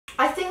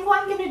I think what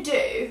I'm gonna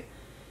do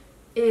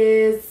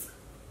is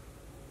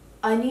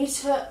I need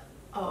to,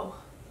 oh,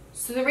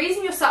 so the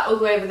reason you're sat all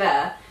the way over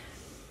there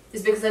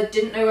is because I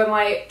didn't know where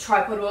my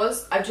tripod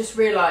was. I've just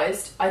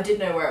realised I did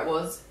know where it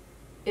was.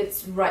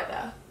 It's right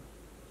there.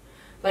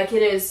 Like,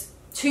 it is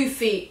 2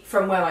 feet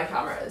from where my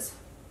camera is.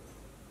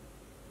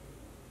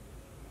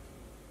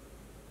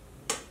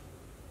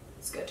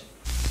 It's good.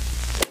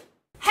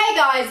 Hey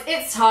guys,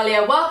 it's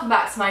Talia. Welcome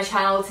back to my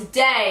channel.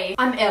 Today,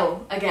 I'm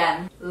ill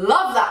again.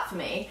 Love that for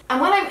me.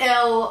 And when I'm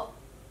ill,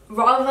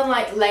 rather than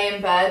like lay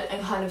in bed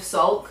and kind of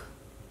sulk,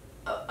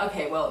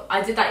 okay, well,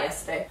 I did that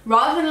yesterday.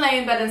 Rather than lay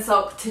in bed and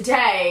sulk,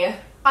 today,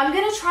 I'm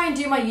gonna try and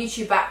do my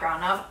YouTube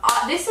background. Now,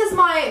 this is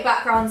my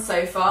background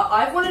sofa.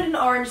 I've wanted an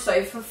orange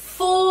sofa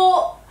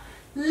for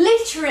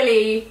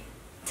literally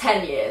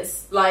 10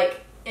 years.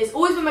 Like, it's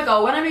always been my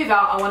goal. When I move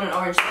out, I want an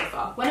orange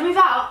sofa. When I move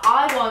out,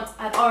 I want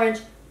an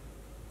orange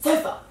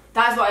sofa.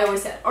 That is what I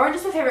always said. Orange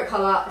is my favourite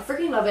colour. I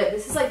freaking love it.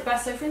 This is like the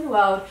best sofa in the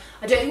world.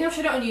 I don't think I've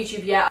shown it on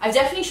YouTube yet. I've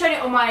definitely shown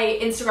it on my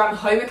Instagram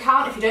home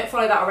account. If you don't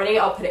follow that already,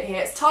 I'll put it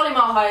here. It's Talia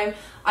Home.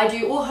 I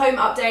do all home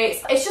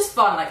updates. It's just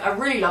fun. Like, I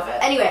really love it.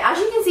 Anyway, as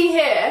you can see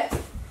here,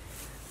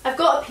 I've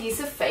got a piece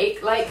of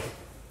fake, like,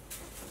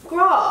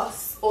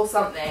 grass or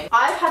something.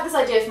 I've had this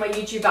idea for my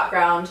YouTube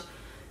background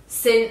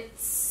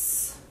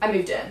since I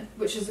moved in,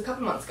 which was a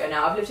couple months ago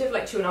now. I've lived here for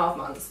like 2.5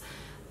 months.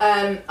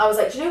 I was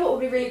like, do you know what would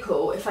be really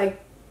cool if I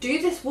do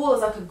this wall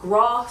as like a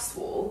grass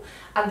wall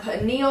and put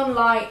a neon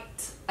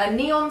light, a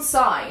neon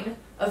sign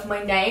of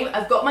my name.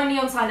 I've got my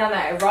neon sign down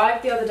there. It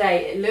arrived the other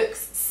day. It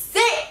looks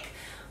sick,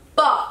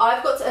 but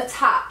I've got to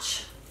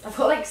attach, I've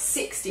got like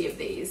 60 of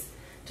these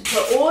to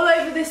put all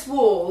over this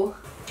wall.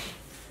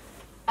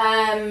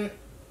 And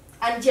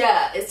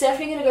yeah, it's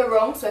definitely gonna go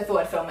wrong, so I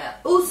thought I'd film it.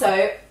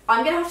 Also,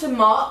 I'm gonna have to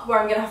mark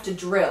where I'm gonna have to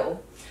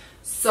drill.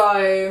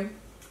 So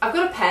I've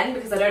got a pen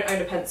because I don't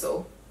own a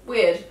pencil.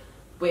 Weird.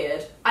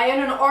 I own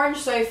an orange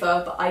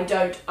sofa, but I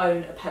don't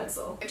own a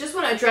pencil. I just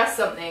want to address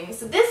something.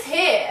 So this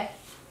here,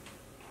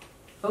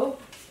 oh,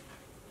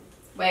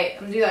 wait,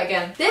 I'm gonna do that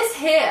again. This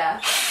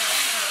here,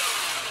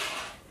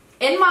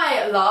 in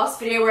my last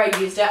video where I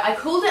used it, I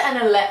called it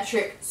an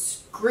electric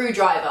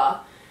screwdriver,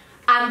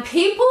 and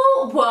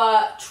people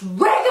were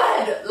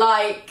triggered.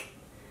 Like,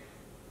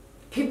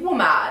 people were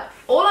mad.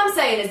 All I'm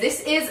saying is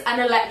this is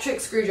an electric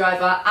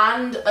screwdriver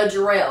and a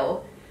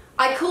drill.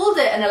 I called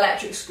it an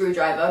electric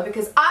screwdriver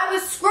because I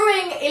was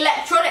screwing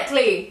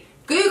electronically.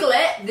 Google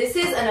it. This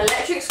is an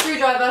electric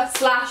screwdriver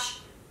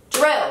 /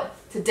 drill.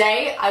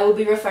 Today I will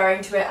be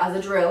referring to it as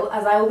a drill,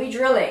 as I will be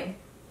drilling.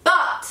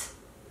 But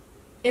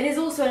it is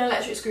also an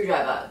electric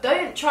screwdriver.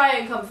 Don't try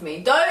and come for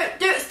me. Don't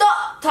do it.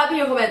 Stop. Type in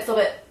your comments. Stop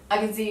it. I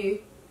can see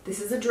you.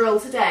 This is a drill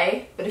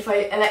today, but if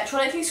I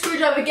electronically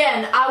screwdriver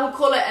again, I will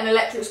call it an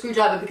electric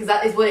screwdriver because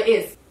that is what it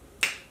is.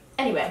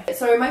 Anyway,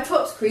 so my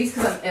top's creased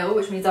because I'm ill,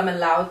 which means I'm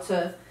allowed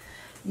to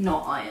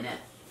not iron it,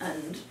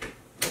 and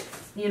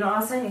you're not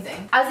allowed to say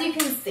anything. As you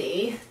can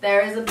see,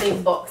 there is a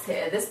big box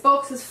here. This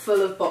box is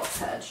full of box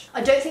hedge.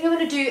 I don't think I'm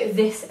going to do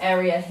this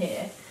area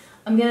here.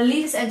 I'm going to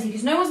leave this empty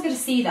because no one's going to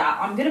see that.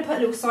 I'm going to put a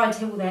little side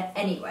table there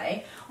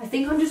anyway. I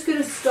think I'm just going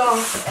to start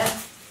it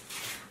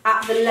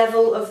at the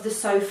level of the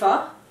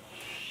sofa.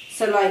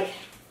 So like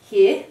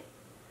here.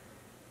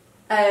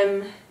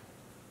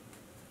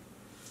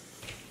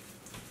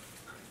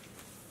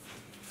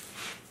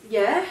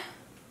 Yeah,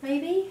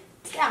 maybe.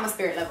 Get at my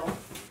spirit level.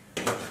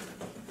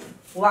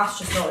 Well, that's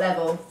just not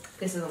level.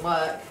 This doesn't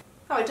work.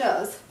 Oh, it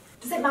does.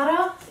 Does it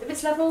matter if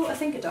it's level? I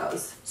think it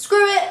does.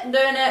 Screw it, I'm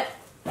doing it.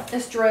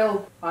 Let's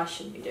drill. I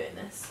shouldn't be doing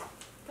this.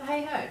 But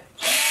hey ho.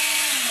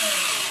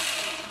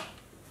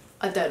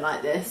 I don't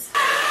like this.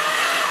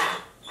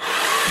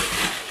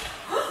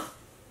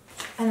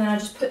 And then I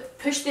just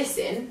push this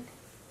in.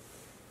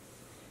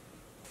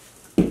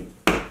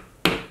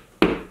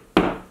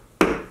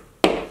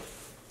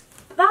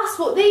 That's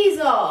what these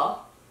are.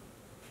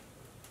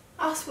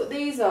 That's what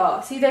these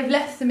are. See, they've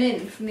left them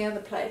in from the other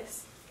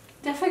place.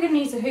 Definitely gonna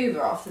need a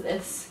hoover after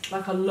this,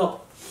 like a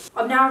lot.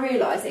 I'm now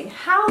realising,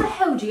 how the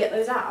hell do you get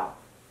those out?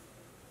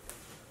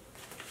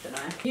 Don't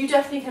know. You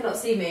definitely cannot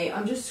see me.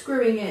 I'm just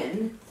screwing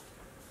in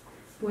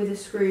with a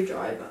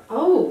screwdriver.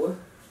 Oh,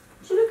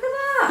 would you look at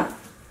that?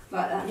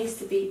 Like, that needs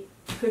to be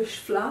pushed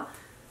flat.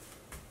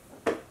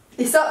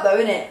 It's up though,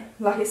 isn't it?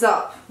 Like, it's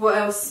up. What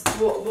else?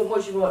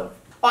 What do you want?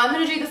 I'm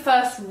gonna do the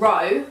first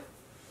row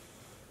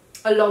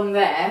along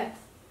there.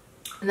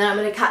 And then I'm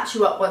going to catch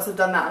you up once I've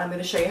done that, and I'm going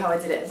to show you how I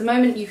did it. At the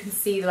moment you can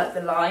see like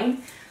the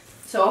line,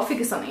 so I'll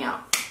figure something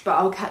out, but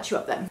I'll catch you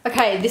up then.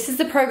 Okay, this is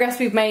the progress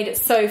we've made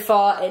so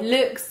far. It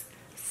looks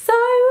so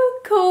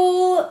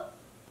cool.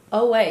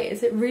 Oh wait,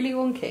 is it really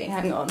wonky?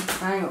 Hang on.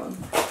 No.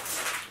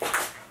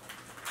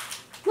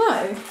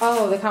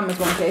 Oh, the camera's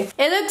wonky.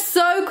 It looks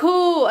so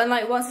cool, and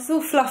like once it's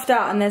all fluffed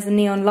out and there's a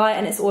neon light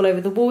and it's all over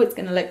the wall, it's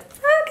going to look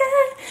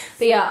okay.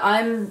 But yeah,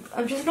 I'm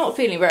just not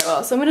feeling very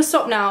well, so I'm going to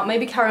stop now,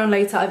 maybe carry on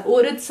later. I've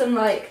ordered some,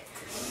 like,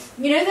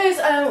 you know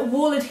those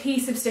wall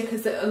adhesive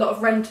stickers that a lot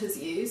of renters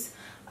use?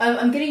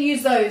 I'm going to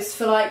use those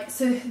for like,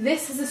 so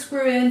this is a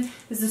screw in,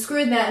 there's a screw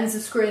in there and there's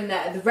a screw in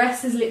there. The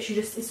rest is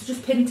literally just, it's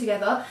just pinned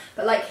together.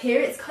 But like here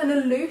it's kind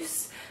of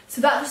loose.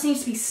 So that just needs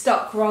to be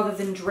stuck rather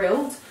than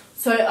drilled.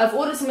 So I've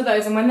ordered some of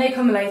those, and when they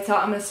come later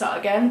I'm going to start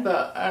again.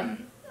 But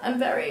I'm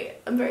very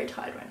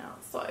tired right now.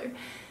 So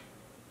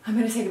I'm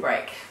going to take a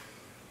break.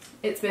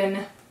 It's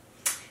been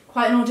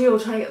quite an ordeal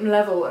trying to get them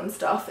level and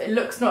stuff. It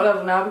looks not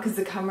level now because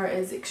the camera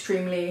is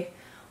extremely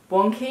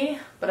wonky,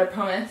 but I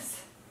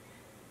promise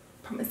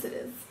it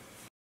is.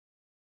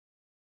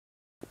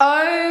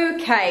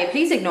 Okay,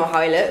 please ignore how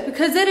I look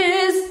because it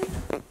is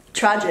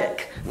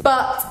tragic.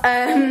 But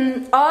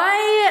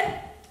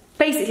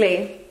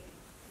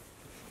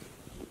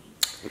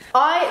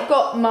I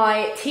got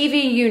my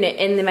TV unit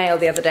in the mail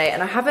the other day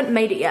and I haven't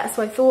made it yet,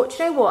 so I thought,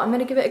 you know what, I'm going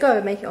to give it a go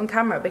and make it on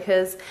camera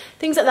because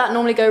things like that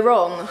normally go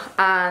wrong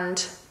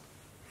and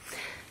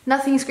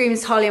nothing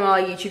screams Talia on our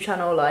YouTube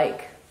channel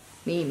like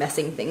me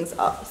messing things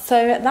up.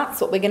 So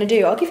that's what we're going to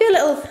do. I'll give you a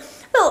little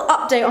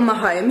update on my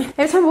home.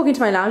 Every time I walk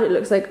into my lounge it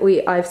looks like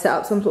I've set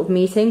up some sort of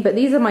meeting, but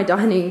these are my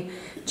dining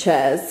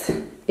chairs.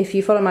 If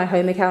you follow my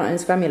home account on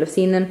Instagram, you'll have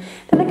seen them.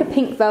 They're like a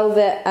pink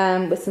velvet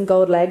with some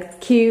gold legs.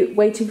 Cute,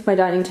 waiting for my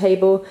dining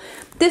table.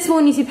 This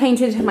wall needs to be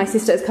painted. My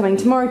sister is coming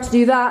tomorrow to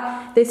do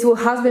that. This wall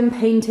has been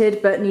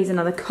painted but needs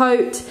another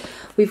coat.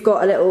 We've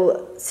got a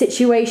little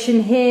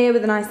situation here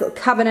with a nice little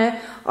cabinet.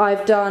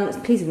 I've done,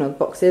 please ignore the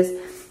boxes.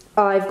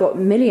 I've got a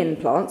million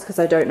plants because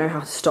I don't know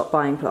how to stop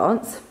buying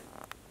plants.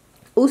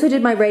 Also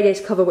did my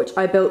radiator cover, which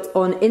I built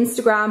on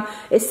Instagram.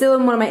 It's still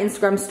in one of my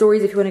Instagram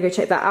stories if you want to go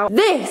check that out.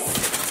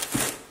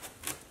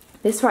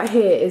 This right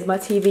here is my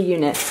TV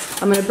unit.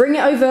 I'm going to bring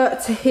it over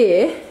to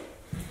here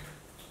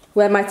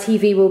where my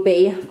TV will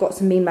be. I've got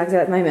some bean bags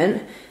there at the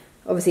moment.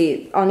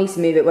 Obviously, I'll need to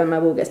move it when my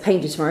wall gets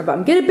painted tomorrow, but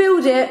I'm going to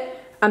build it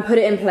and put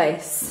it in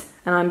place.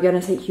 And I'm going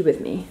to take you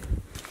with me.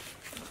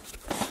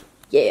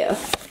 Yeah.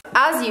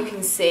 As you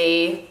can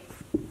see,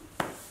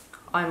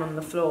 I'm on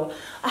the floor.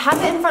 I have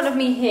it in front of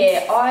me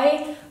here.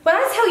 When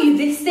I tell you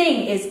this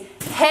thing is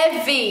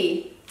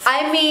heavy,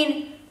 I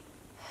mean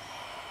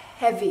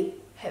heavy,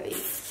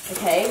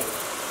 okay?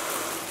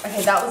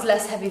 Okay, that was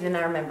less heavy than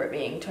I remember it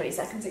being 20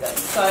 seconds ago.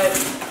 So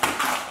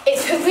it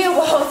took me a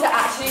while to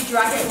actually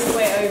drag it all the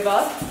way over.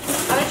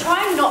 I'm gonna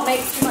try and not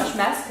make too much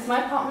mess because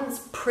my apartment's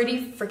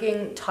pretty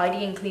freaking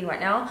tidy and clean right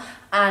now,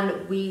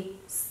 and we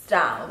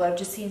stand, although I've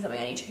just seen something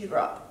I need to hoover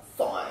up.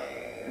 So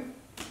I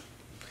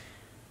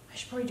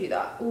should probably do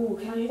that. Ooh,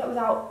 can I do that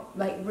without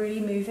like really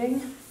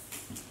moving?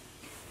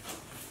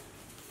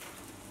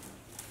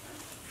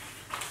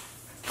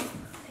 I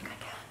think I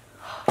can.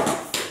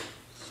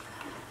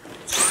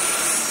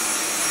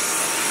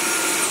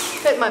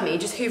 Don't mind me,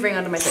 just hoovering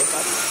under my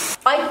sofa.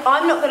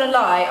 I'm not gonna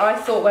lie, I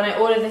thought when I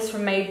ordered this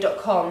from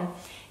made.com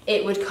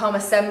it would come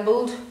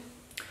assembled.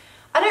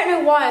 I don't know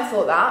why I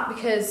thought that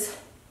because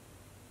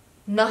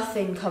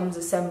nothing comes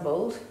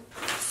assembled.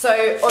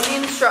 So on the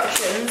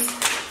instructions,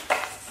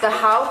 the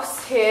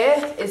house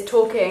here is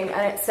talking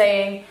and it's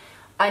saying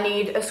I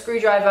need a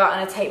screwdriver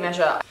and a tape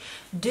measure.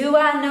 Do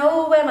I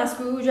know where my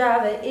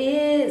screwdriver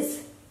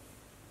is?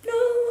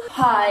 No.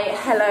 Hi,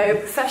 hello,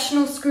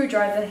 professional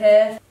screwdriver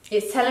here.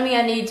 It's telling me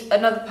I need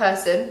another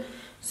person,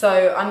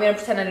 so I'm gonna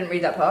pretend I didn't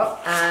read that part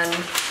and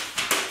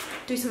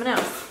do something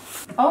else.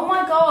 Oh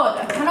my god,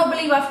 I cannot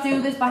believe I have to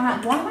do this by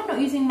hand. Why am I not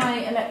using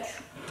my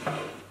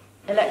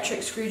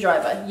electric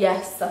screwdriver?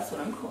 Yes, that's what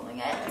I'm calling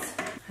it.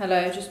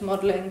 Hello, just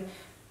modelling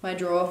my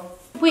drawer.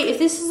 Wait, if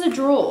this is a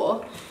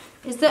drawer,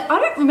 is there, I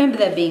don't remember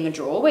there being a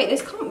drawer. Wait,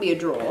 this can't be a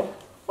drawer.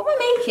 What am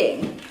I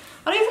making?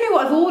 I don't even know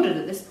what I've ordered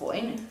at this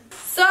point.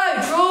 So,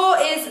 drawer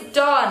is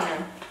done.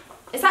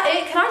 Is that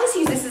it? Can I just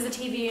use this as a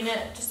TV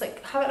unit? Just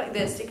like, have it like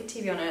this, stick a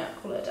TV on it,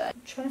 call it a day.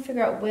 I'm trying to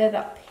figure out where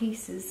that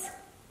piece is.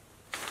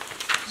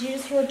 Did you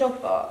just hear a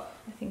dog bark?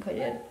 I think I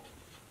did.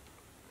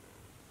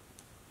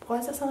 Why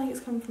does that sound like it's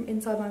coming from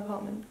inside my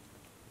apartment?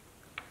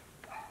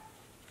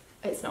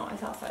 It's not,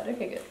 it's outside.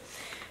 Okay, good.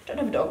 Don't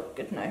have a dog,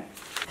 good to know.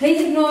 Please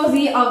ignore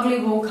the ugly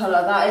wall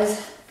colour. That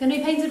is going to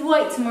be painted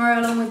white tomorrow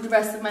along with the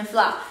rest of my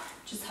flat.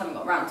 Just haven't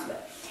got around to it.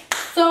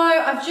 So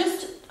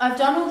I've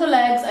done all the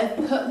legs, I've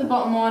put the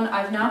bottom on,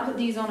 I've now put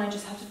these on, I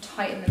just have to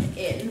tighten them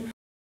in.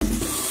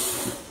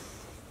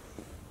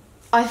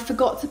 I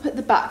forgot to put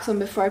the backs on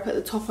before I put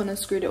the top on and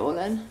screwed it all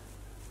in.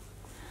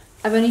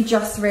 I've only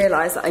just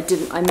realised that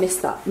I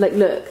missed that. Like,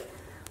 look,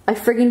 I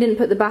frigging didn't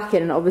put the back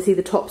in and obviously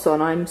the top's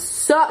on. I'm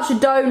such a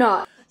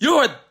donut.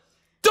 You're a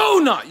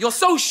donut! You're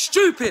so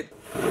stupid!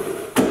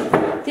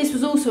 This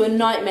was also a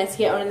nightmare to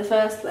get on in the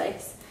first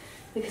place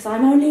because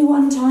I'm only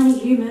one tiny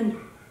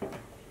human.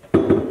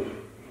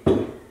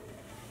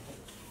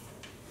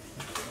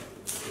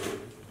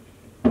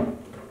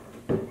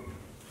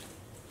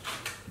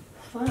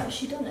 Have I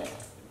actually done it?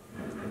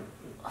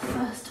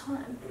 First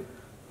time.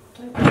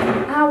 Don't.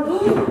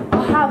 Ow!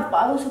 I have, but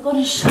I also got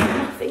to shove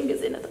my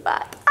fingers in at the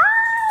back.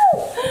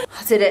 Ow!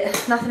 I did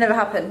it. Nothing ever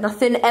happened.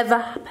 Nothing ever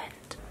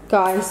happened.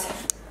 Guys,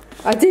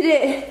 I did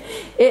it.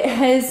 It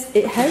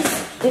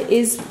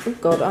is, oh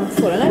god, I'm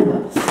falling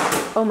over.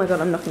 Oh my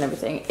god, I'm knocking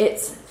everything.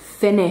 It's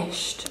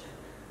finished.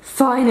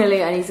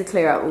 Finally, I need to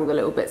clear out all the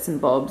little bits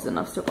and bobs, and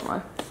I've still got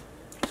my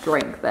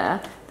drink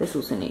there. This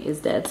also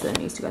is dead, so it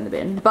needs to go in the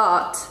bin.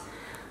 But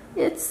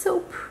it's so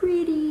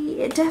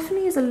pretty. It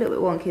definitely is a little bit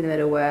wonky in the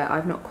middle where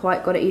I've not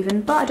quite got it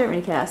even, but I don't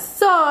really care.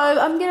 So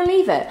I'm gonna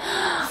leave it.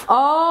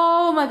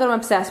 Oh my god, I'm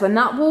obsessed. When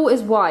that wall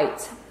is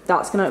white,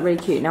 that's gonna look really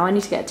cute. Now I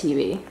need to get a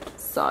TV,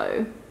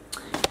 so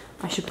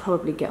I should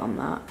probably get on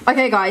that.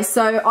 Okay guys,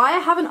 so I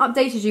haven't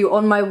updated you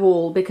on my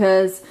wall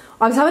because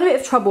I was having a bit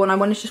of trouble and I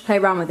wanted to just play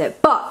around with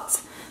it.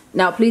 But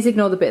now please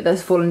ignore the bit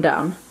that's fallen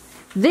down.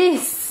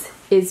 This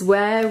is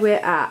where we're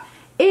at.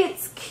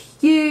 It's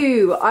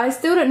cute. I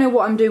still don't know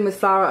what I'm doing with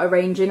flower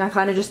arranging. I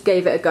kind of just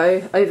gave it a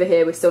go. Over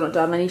here we're still not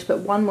done. I need to put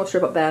one more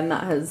strip up there and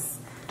that has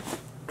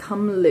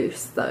come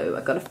loose though.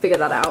 I've got to figure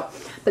that out.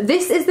 But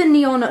this is the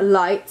neon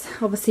light.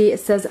 Obviously it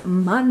says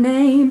my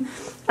name.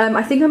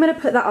 I think I'm going to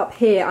put that up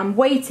here. I'm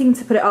waiting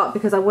to put it up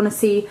because I want to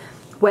see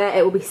where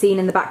it will be seen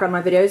in the background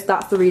of my videos.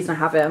 That's the reason I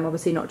have it. I'm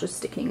obviously not just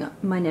sticking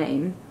my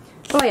name.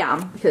 Well, I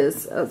am,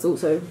 because that's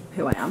also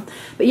who I am.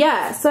 But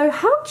yeah, so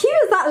how cute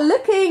is that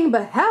looking?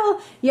 But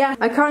hell, yeah.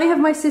 I currently have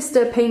my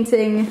sister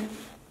painting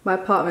my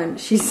apartment.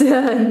 She's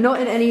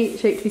not in any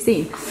shape to be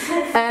seen.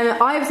 I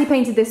obviously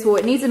painted this wall.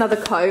 It needs another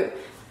coat.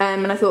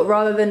 And I thought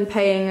rather than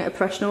paying a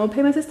professional, I'll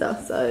pay my sister.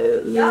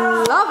 So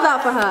love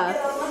that for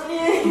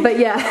her. But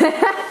yeah,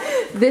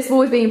 this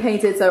wall is being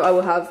painted, so I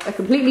will have a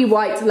completely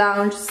white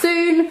lounge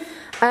soon.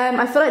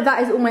 I feel like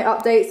that is all my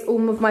updates.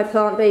 All of my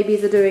plant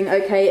babies are doing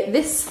okay.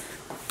 This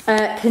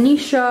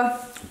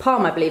Kenisha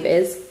palm, I believe it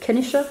is.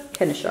 Kenisha?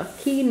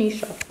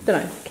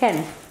 Don't know.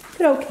 Ken.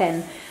 Good old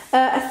Ken.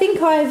 I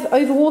think I've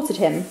overwatered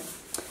him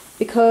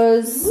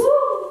because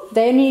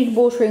they only need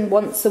watering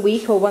once a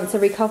week or once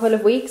every couple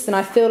of weeks, and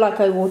I feel like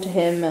I water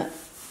him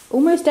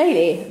almost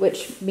daily,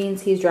 which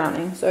means he's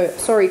drowning. So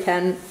sorry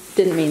Ken,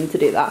 didn't mean to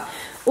do that.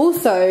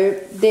 Also,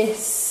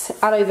 this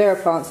aloe vera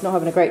plant's not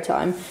having a great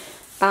time.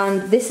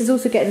 And this is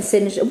also getting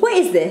singed. What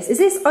is this? Is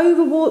this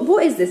overwater?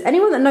 What is this?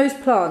 Anyone that knows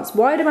plants,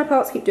 why do my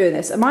plants keep doing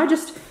this? Am I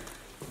just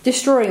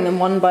destroying them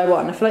one by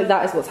one? I feel like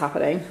that is what's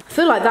happening. I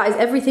feel like that is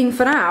everything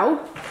for now.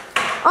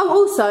 Oh,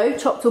 also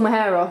chopped all my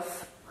hair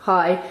off.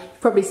 Hi.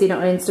 You've probably seen it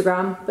on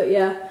Instagram, but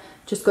yeah,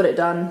 just got it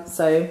done.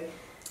 So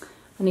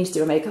I need to do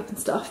my makeup and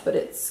stuff, but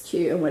it's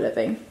cute and we're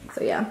living.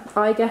 So yeah,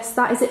 I guess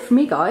that is it for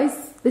me,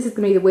 guys. This is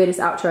gonna be the weirdest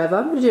outro ever.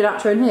 I'm gonna do an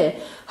outro in here.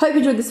 Hope you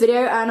enjoyed this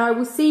video, and I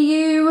will see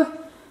you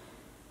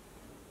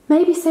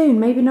maybe soon,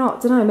 maybe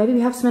not, don't know, maybe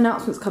we have some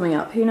announcements coming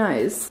up, who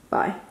knows.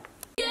 Bye.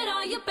 Get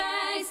all your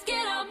bags,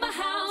 get out my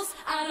house.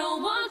 I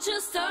don't want your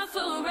stuff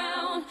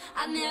around.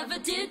 I never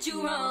did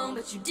you wrong,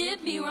 but you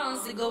did me wrong,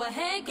 so go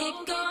ahead, get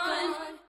gone.